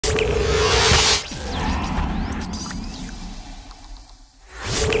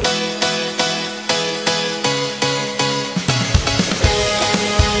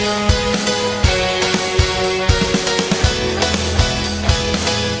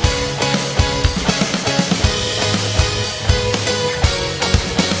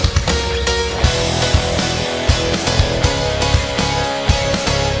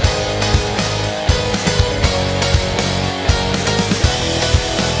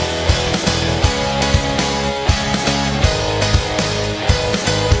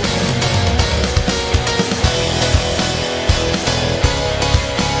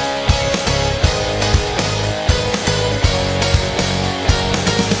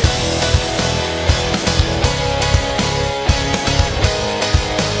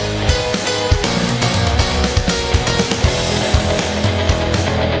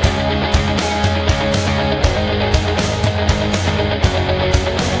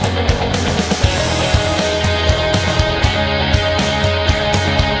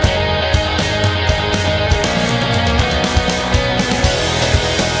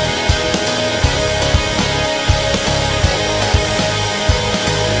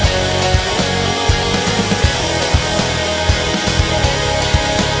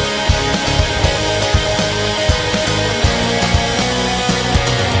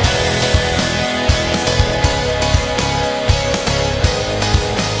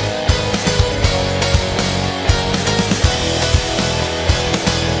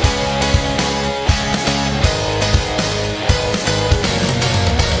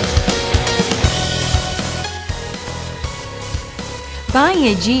Buying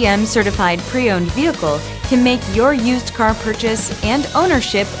a GM certified pre-owned vehicle can make your used car purchase and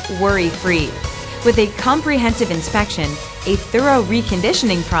ownership worry-free. With a comprehensive inspection, a thorough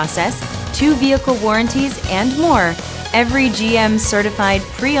reconditioning process, 2 vehicle warranties, and more, every GM certified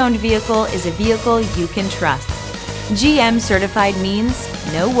pre-owned vehicle is a vehicle you can trust. GM certified means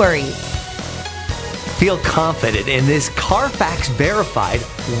no worries. Feel confident in this Carfax verified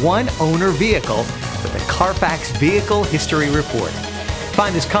one-owner vehicle with the Carfax Vehicle History Report.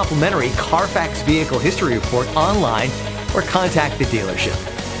 Find this complimentary Carfax Vehicle History Report online or contact the dealership.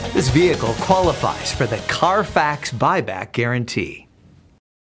 This vehicle qualifies for the Carfax Buyback Guarantee.